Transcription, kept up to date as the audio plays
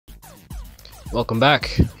Welcome back.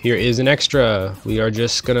 Here is an extra. We are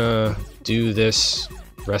just gonna do this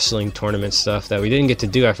wrestling tournament stuff that we didn't get to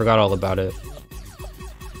do. I forgot all about it.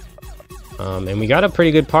 And we got a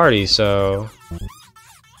pretty good party, so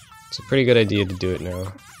it's a pretty good idea to do it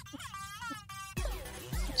now.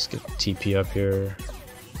 Let's get TP up here.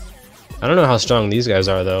 I don't know how strong these guys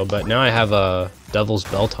are though, but now I have a Devil's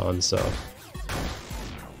Belt on, so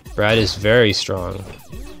Brad is very strong.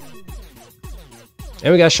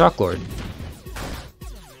 And we got Shock Lord.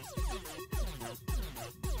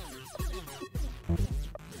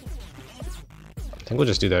 I think we'll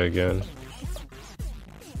just do that again.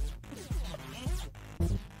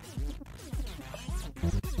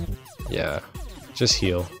 Yeah, just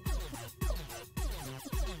heal.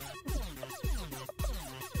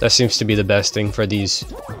 That seems to be the best thing for these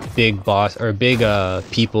big boss or big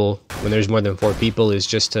people when there's more than 4 people, is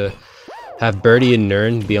just to have Birdie and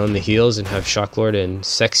Nern be on the heals and have Shock Lord and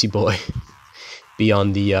Sexy Boy be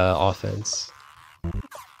on the offense.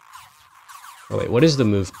 Oh wait, what is the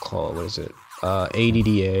move called? What is it?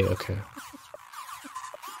 ADDA, okay.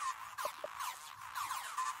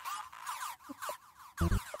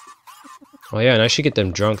 Oh yeah, and I should get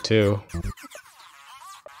them drunk too.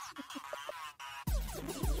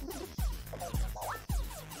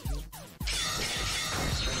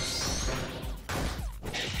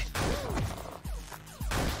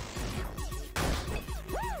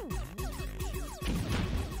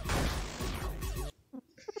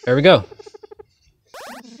 There we go.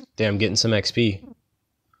 Damn, getting some XP.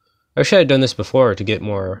 I wish I had done this before to get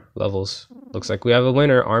more levels. Looks like we have a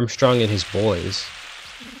winner, Armstrong and his boys.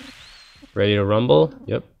 Ready to rumble?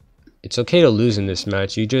 Yep. It's okay to lose in this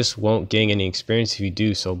match. You just won't gain any experience if you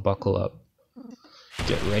do, so buckle up.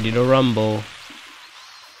 Get ready to rumble.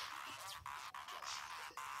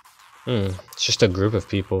 It's just a group of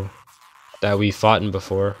people that we fought in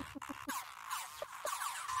before.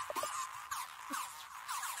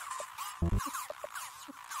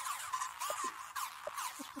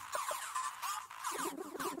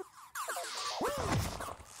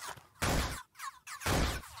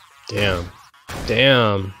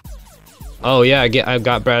 Damn. Oh yeah, I've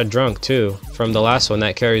got Brad drunk too from the last one.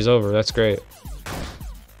 That carries over. That's great.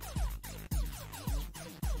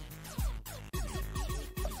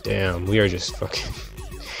 Damn, we are just fucking.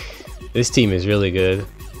 This team is really good.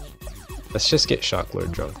 Let's just get Shock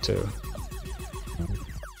Lord drunk too.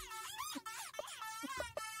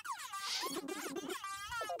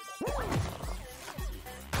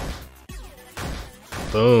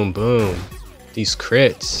 Boom, boom. These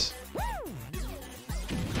crits.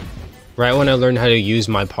 Right when I learned how to use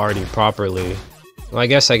my party properly. Well, I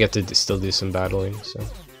guess I get to still do some battling, so.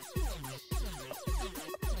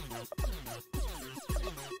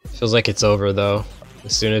 Feels like it's over though,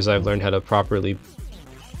 as soon as I've learned how to properly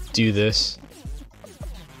do this.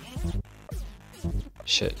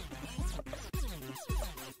 Shit.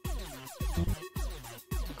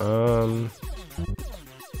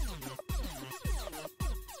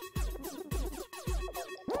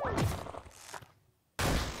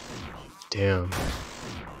 Damn.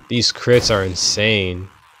 These crits are insane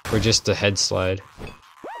for just the head slide.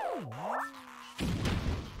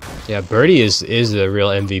 Yeah, Birdie is the real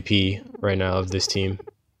MVP right now of this team.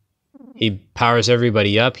 He powers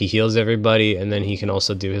everybody up, he heals everybody, and then he can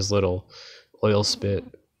also do his little oil spit.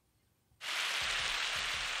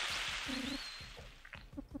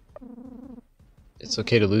 It's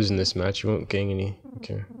okay to lose in this match, you won't gain any.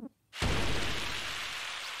 Okay.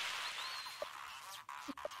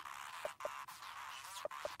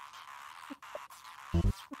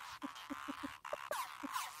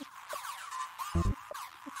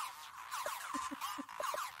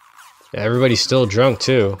 Yeah, everybody's still drunk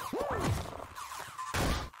too.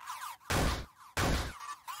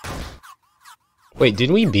 Wait,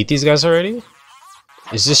 didn't we beat these guys already?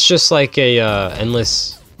 Is this just like a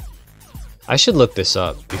endless... I should look this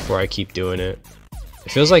up before I keep doing it.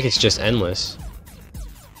 It feels like it's just endless.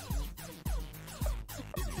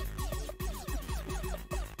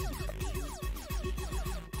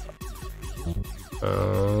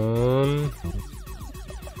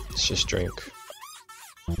 Let's just drink.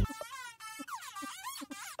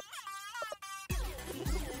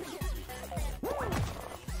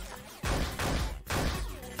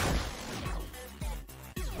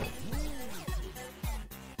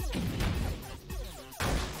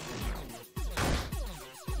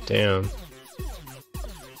 Damn.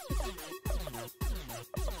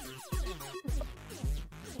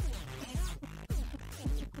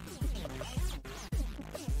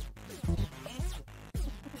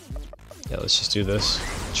 Yeah, let's just do this.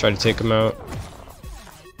 Try to take him out.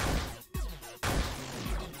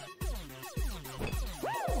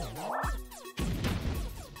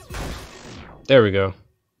 There we go.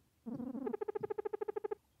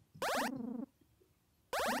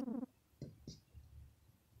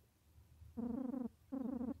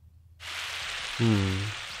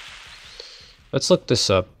 Let's look this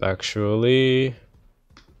up, actually.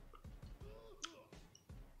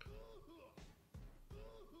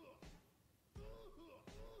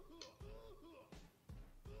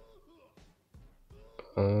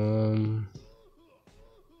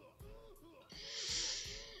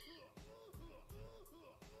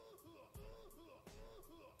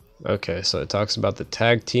 Okay, so it talks about the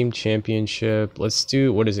tag team championship. Let's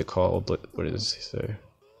do, what is it called? What does it say?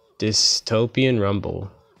 Dystopian Rumble.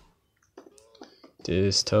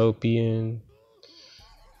 Dystopian.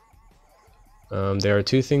 There are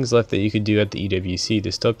two things left that you could do at the EWC.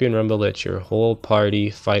 Dystopian Rumble lets your whole party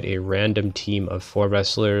fight a random team of 4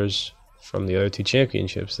 wrestlers from the other 2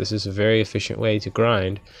 championships. This is a very efficient way to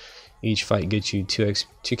grind. Each fight gets you 2k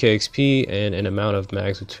XP and an amount of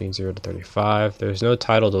mags between 0 to 35. There's no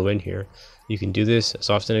title to win here. You can do this as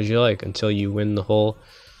often as you like until you've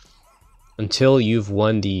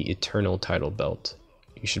won the Eternal title belt.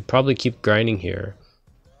 You should probably keep grinding here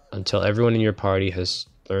until everyone in your party has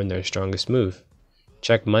learned their strongest move.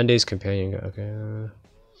 Check Monday's companion. Okay.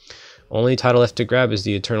 Only title left to grab is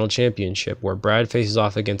the Eternal Championship, where Brad faces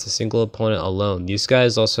off against a single opponent alone. These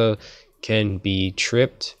guys also can be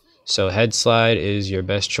tripped, so head slide is your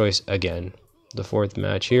best choice again. The 4th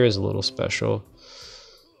match here is a little special.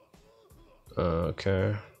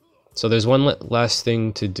 Okay. So there's one last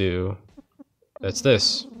thing to do. That's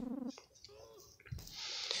this.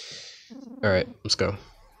 Alright, let's go.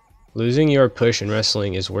 Losing your push in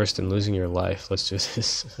wrestling is worse than losing your life. Let's do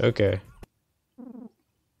this. Okay.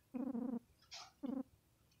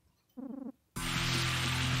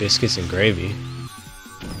 Biscuits and gravy.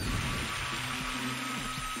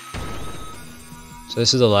 So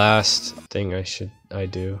this is the last thing I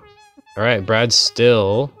do. Alright, Brad's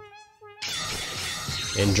still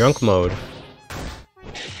in drunk mode.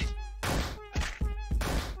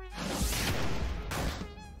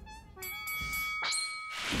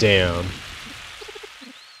 Damn.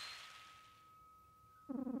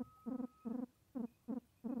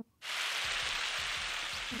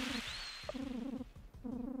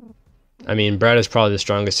 I mean, Brad is probably the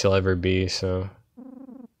strongest he'll ever be, so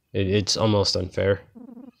it's almost unfair.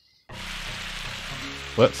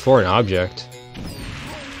 What for an object?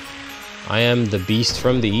 I am the beast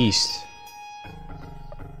from the east.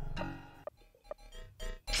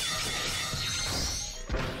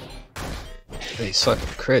 These fucking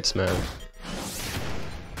crits, man.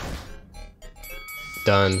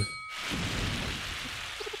 Done.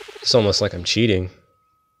 It's almost like I'm cheating.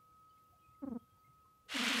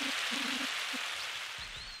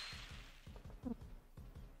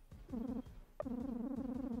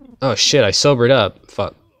 Oh shit, I sobered up.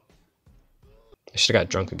 Fuck. I should've got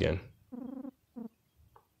drunk again.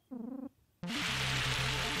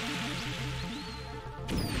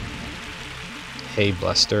 Hey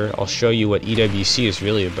Buster, I'll show you what EWC is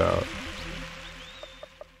really about.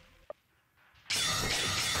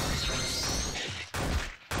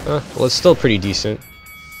 Well, it's still pretty decent.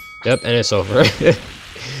 Yep, and it's over.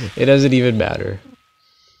 It doesn't even matter.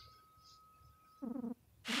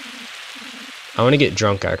 I want to get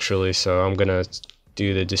drunk actually, so I'm gonna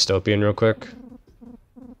do the dystopian real quick.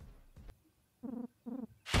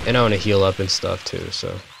 And I want to heal up and stuff too,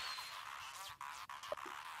 so.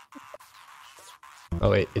 Oh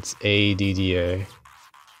wait, it's ADDA.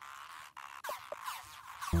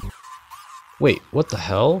 Wait, what the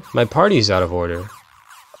hell? My party's out of order.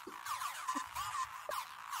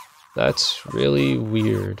 That's really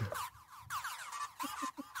weird.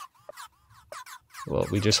 Well,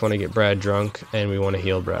 we just want to get Brad drunk, and we want to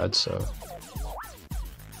heal Brad, so.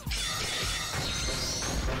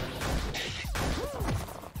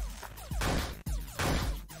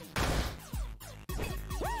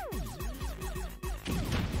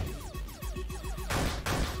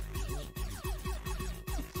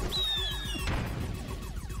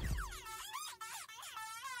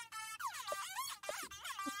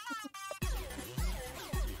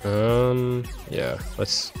 Yeah,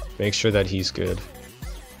 let's make sure that he's good.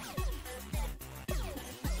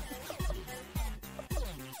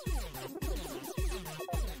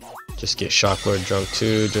 Just get Shocklord drunk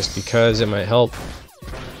too, just because it might help.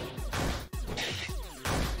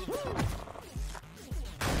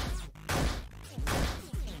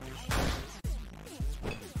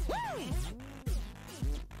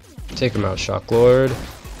 Take him out, Shocklord.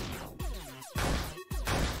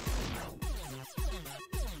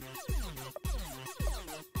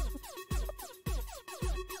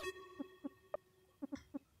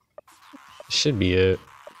 Should be it.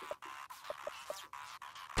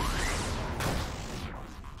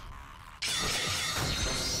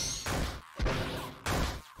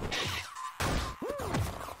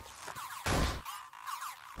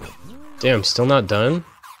 Damn, still not done?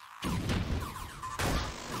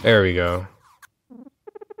 There we go.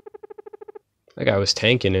 That guy was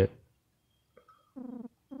tanking it.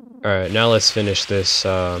 Alright, now let's finish this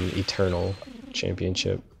Eternal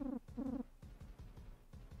Championship.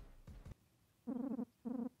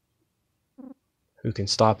 Who can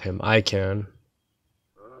stop him? I can.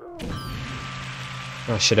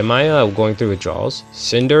 Oh shit, am I going through withdrawals?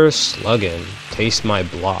 Cinder Sluggin. Taste my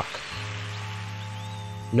block.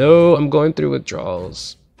 No, I'm going through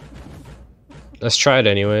withdrawals. Let's try it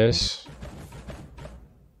anyways.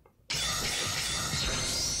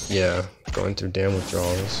 Yeah, going through damn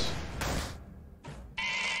withdrawals.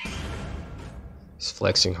 He's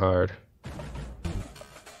flexing hard.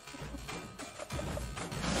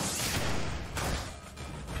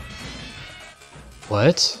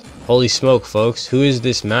 What? Holy smoke, folks. Who is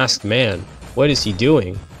this masked man? What is he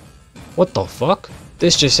doing? What the fuck?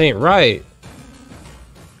 This just ain't right.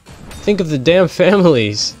 Think of the damn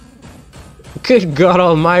families. Good God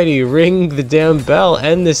almighty, ring the damn bell,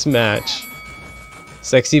 end this match.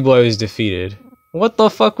 Sexy Boy was defeated. What the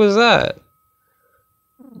fuck was that?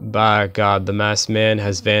 By God, the masked man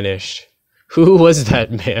has vanished. Who was that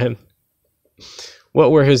man?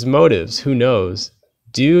 What were his motives? Who knows?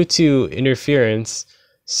 Due to interference,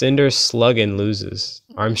 Cinder Sluggin loses.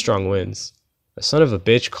 Armstrong wins. The son of a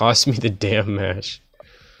bitch cost me the damn match.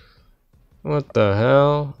 What the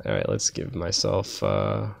hell? Alright, let's give myself,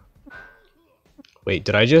 Wait,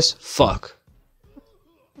 did I just? Fuck.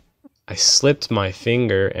 I slipped my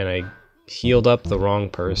finger and I healed up the wrong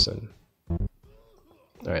person.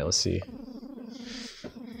 Alright, let's see.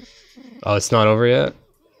 Oh, it's not over yet?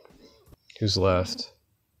 Who's left?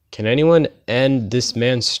 Can anyone end this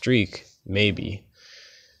man's streak? Maybe.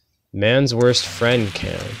 Man's worst friend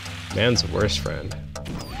can. Man's worst friend.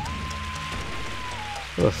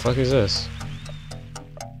 Who the fuck is this?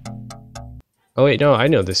 Oh wait, no, I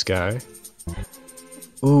know this guy.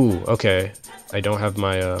 Ooh, okay. I don't have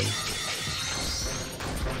my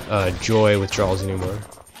joy withdrawals anymore.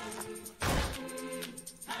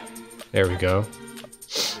 There we go.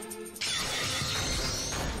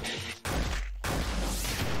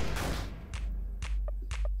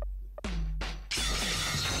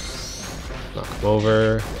 Knock him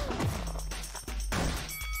over.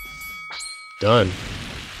 Done.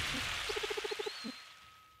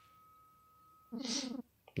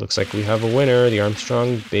 Looks like we have a winner, the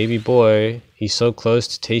Armstrong baby boy. He's so close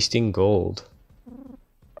to tasting gold.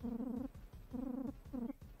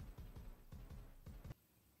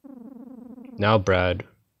 Now Brad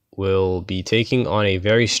will be taking on a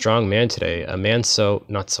very strong man today. A man so...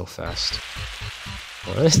 not so fast.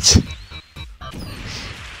 What?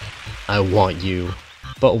 I want you.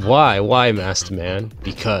 But why? Why, masked man?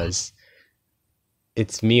 Because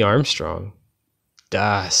it's me, Armstrong.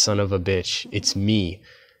 Ah, son of a bitch. It's me.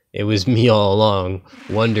 It was me all along.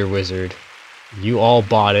 Wonder Wizard. You all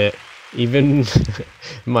bought it. Even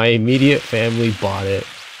my immediate family bought it.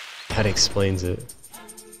 That explains it.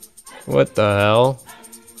 What the hell?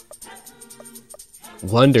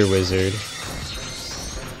 Wonder Wizard.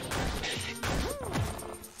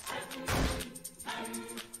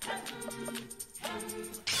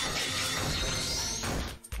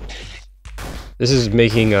 This is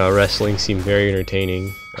making wrestling seem very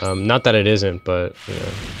entertaining. Not that it isn't, but you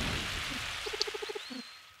know,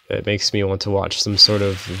 it makes me want to watch some sort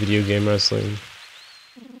of video game wrestling.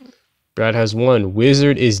 Brad has won.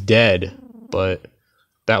 Wizard is dead, but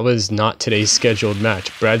that was not today's scheduled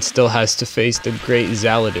match. Brad still has to face the great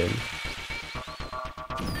Zaladin.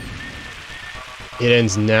 It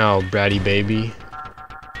ends now, Braddy baby.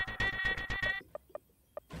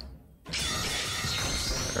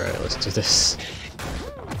 Alright, let's do this.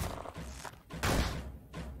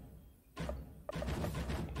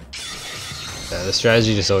 Yeah, the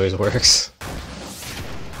strategy just always works.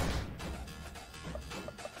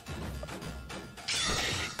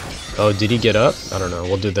 Oh, did he get up? I don't know.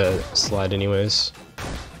 We'll do the slide anyways.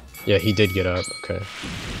 Yeah, he did get up. Okay.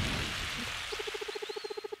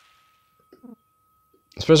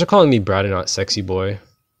 I suppose they're calling me Brad and not Sexy Boy.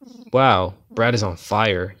 Wow, Brad is on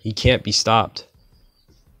fire. He can't be stopped.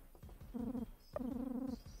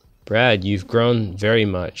 Brad, you've grown very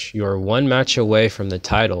much. You are one match away from the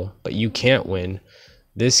title, but you can't win.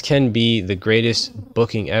 This can be the greatest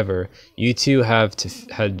booking ever. You two have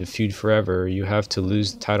had to feud forever. You have to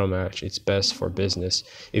lose the title match. It's best for business.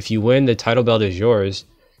 If you win, the title belt is yours.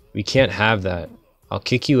 We can't have that. I'll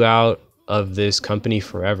kick you out of this company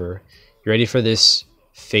forever. You ready for this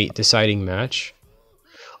fate deciding match?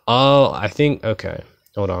 Oh, I think, okay,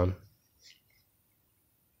 hold on.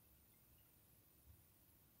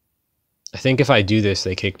 I think if I do this,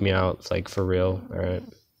 they kick me out, like, for real. Alright.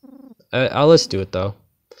 Let's do it, though.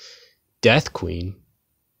 Death Queen.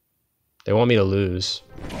 They want me to lose.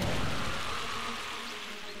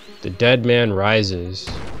 The dead man rises.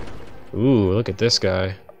 Ooh, look at this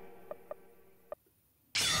guy.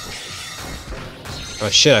 Oh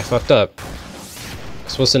shit, I fucked up. I'm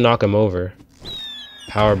supposed to knock him over.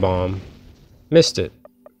 Power bomb. Missed it.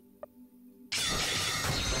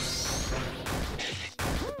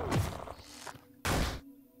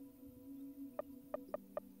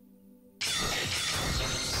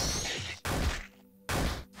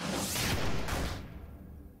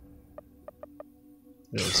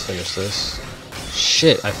 Let's finish this.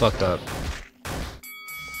 Shit, I fucked up.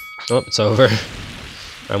 Oh, it's over.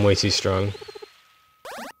 I'm way too strong.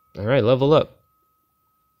 Alright, level up.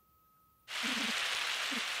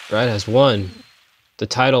 Brad has won. The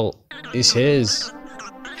title is his.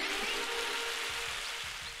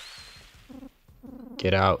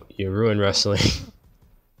 Get out. You ruined wrestling.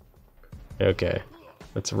 Okay,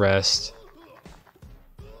 let's rest.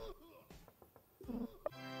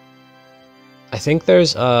 I think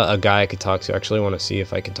there's a guy I could talk to. I actually want to see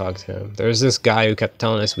if I can talk to him. There's this guy who kept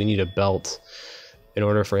telling us we need a belt in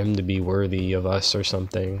order for him to be worthy of us or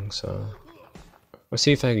something. So let's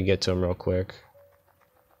see if I can get to him real quick.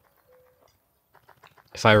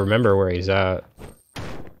 If I remember where he's at.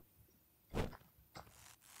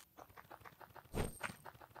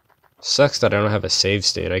 Sucks that I don't have a save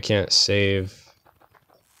state. I can't save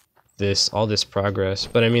all this progress.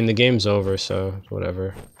 But I mean, the game's over, so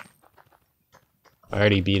whatever. I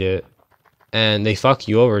already beat it. And they fuck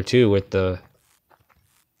you over too with the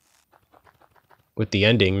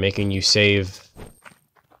ending, making you save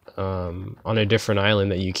on a different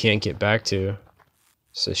island that you can't get back to.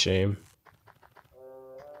 It's a shame.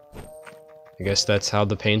 I guess that's how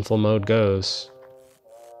the painful mode goes.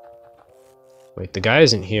 Wait, the guy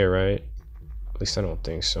isn't here, right? At least I don't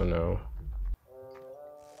think so, no.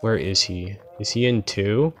 Where is he? Is he in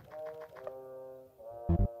 2?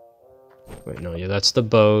 Wait, no, yeah, that's the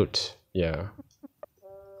boat. Yeah.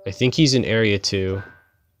 I think he's in area 2.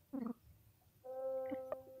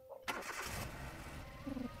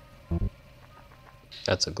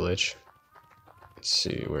 That's a glitch. Let's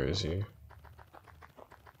see, where is he?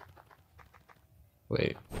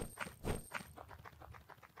 Wait.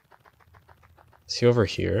 Is he over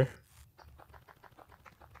here?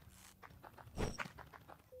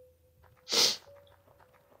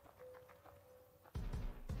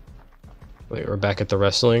 Wait, we're back at the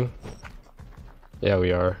wrestling? Yeah,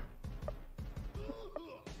 we are.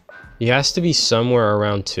 He has to be somewhere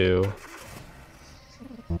around 2.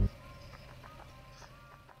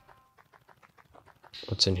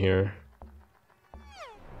 What's in here?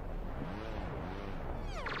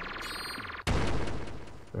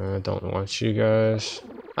 I don't want you guys.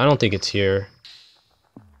 I don't think it's here.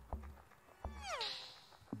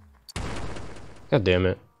 God damn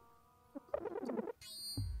it.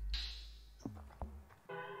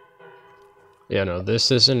 Yeah, no,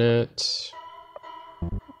 this isn't it.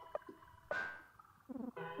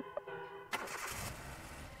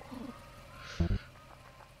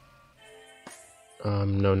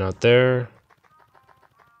 No, not there.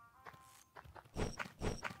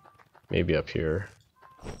 Maybe up here.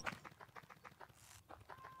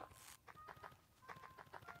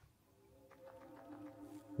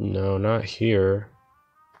 No, not here.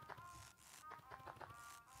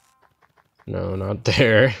 No, not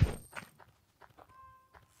there.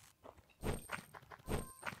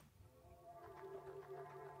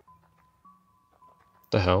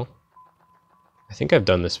 The hell? I think I've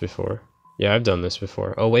done this before. Yeah, I've done this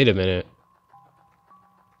before. Oh, wait a minute.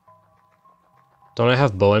 Don't I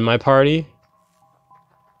have Bo in my party?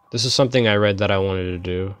 This is something I read that I wanted to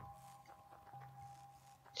do.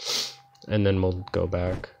 And then we'll go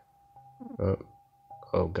back.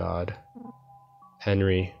 Oh God.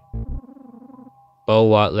 Henry. Bo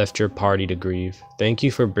Watt left your party to grieve. Thank you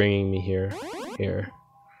for bringing me here. Here.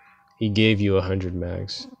 He gave you 100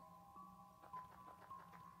 mags.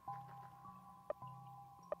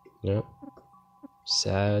 Yep.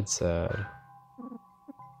 Sad, sad.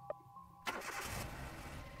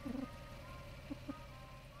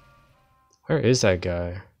 Where is that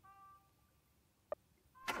guy?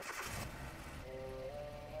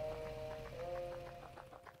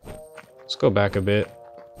 Let's go back a bit.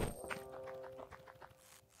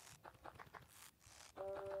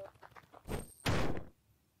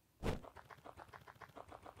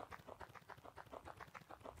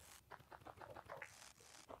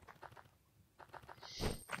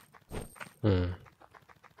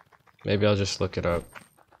 Maybe I'll just look it up.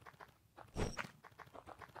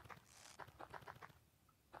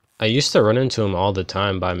 I used to run into him all the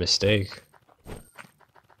time by mistake.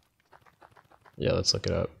 Yeah, let's look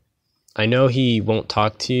it up. I know he won't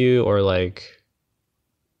talk to you, or like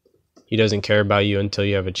he doesn't care about you until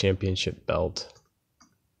you have a championship belt.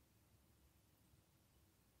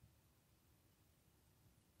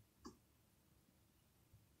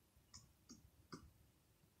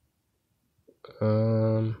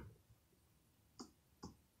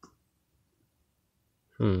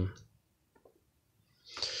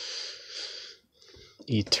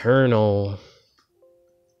 Eternal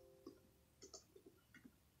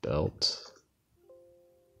belt.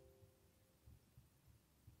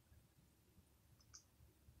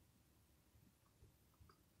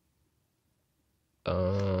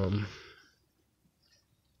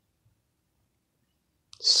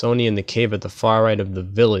 Sony in the cave at the far right of the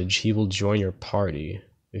village. He will join your party.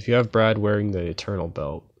 If you have Brad wearing the Eternal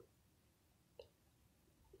belt.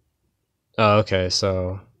 Oh, okay,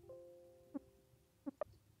 so...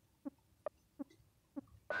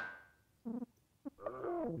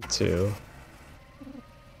 Two.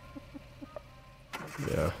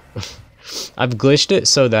 Yeah. I've glitched it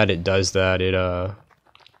so that it does that.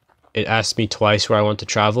 It asks me twice where I want to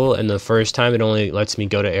travel, and the first time it only lets me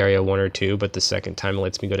go to area 1 or 2, but the second time it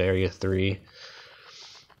lets me go to area 3.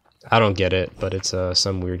 I don't get it, but it's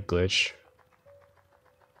some weird glitch.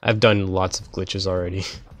 I've done lots of glitches already.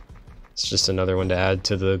 It's just another one to add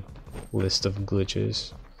to the list of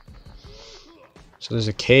glitches. So there's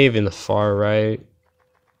a cave in the far right.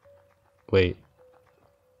 Wait.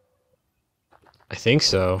 I think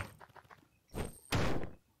so.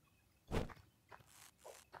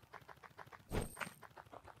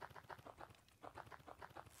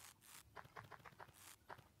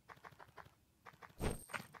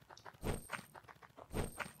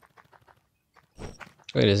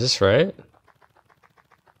 Wait, is this right?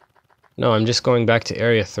 No, I'm just going back to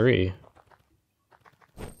area 3.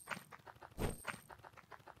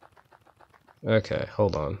 Okay,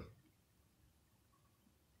 hold on.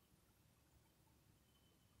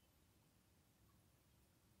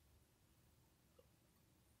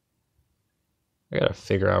 I gotta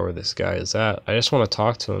figure out where this guy is at. I just want to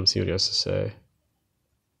talk to him, see what he has to say.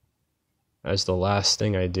 That's the last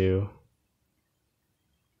thing I do.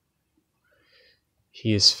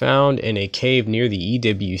 He is found in a cave near the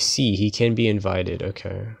EWC. He can be invited.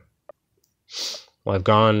 Okay. Well, I've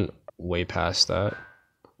gone way past that.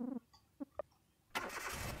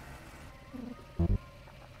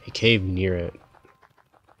 A cave near it.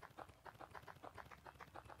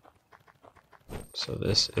 So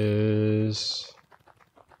this is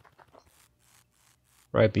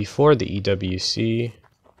right before the EWC.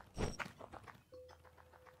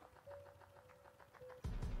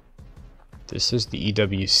 This is the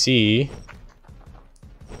EWC.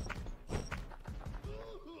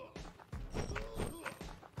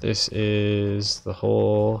 This is the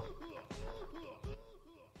whole...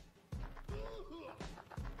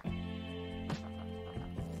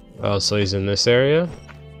 Oh, so he's in this area?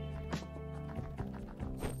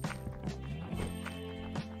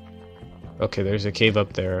 Okay, there's a cave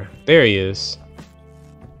up there. There he is.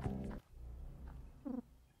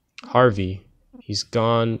 Harvey. He's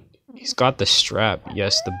gone. He's got the strap.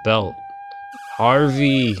 Yes, the belt.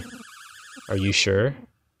 Harvey. Are you sure?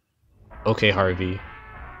 Okay, Harvey.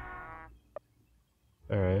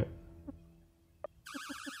 Alright.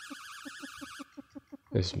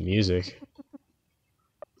 There's music.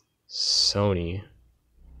 Sony.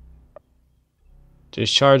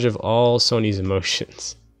 Discharge of all Sony's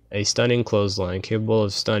emotions. A stunning clothesline capable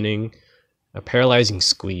of stunning, a paralyzing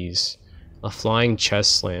squeeze, a flying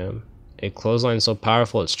chest slam, a clothesline so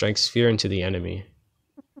powerful it strikes fear into the enemy.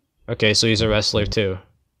 Okay, so he's a wrestler too.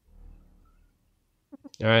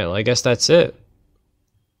 Alright, well I guess that's it.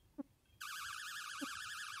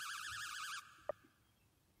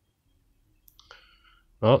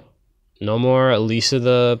 Well, no more Elisa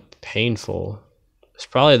the Painful. It's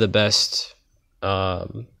probably the best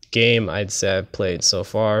game I'd say I've played so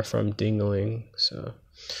far from Dingaling. So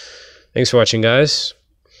thanks for watching, guys.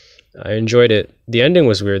 I enjoyed it. The ending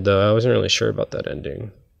was weird though. I wasn't really sure about that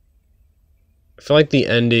ending. I feel like the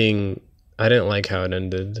ending, I didn't like how it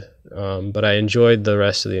ended, but I enjoyed the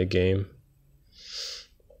rest of the game.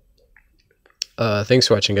 Thanks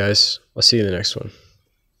for watching, guys. I'll see you in the next one.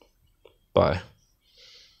 Bye.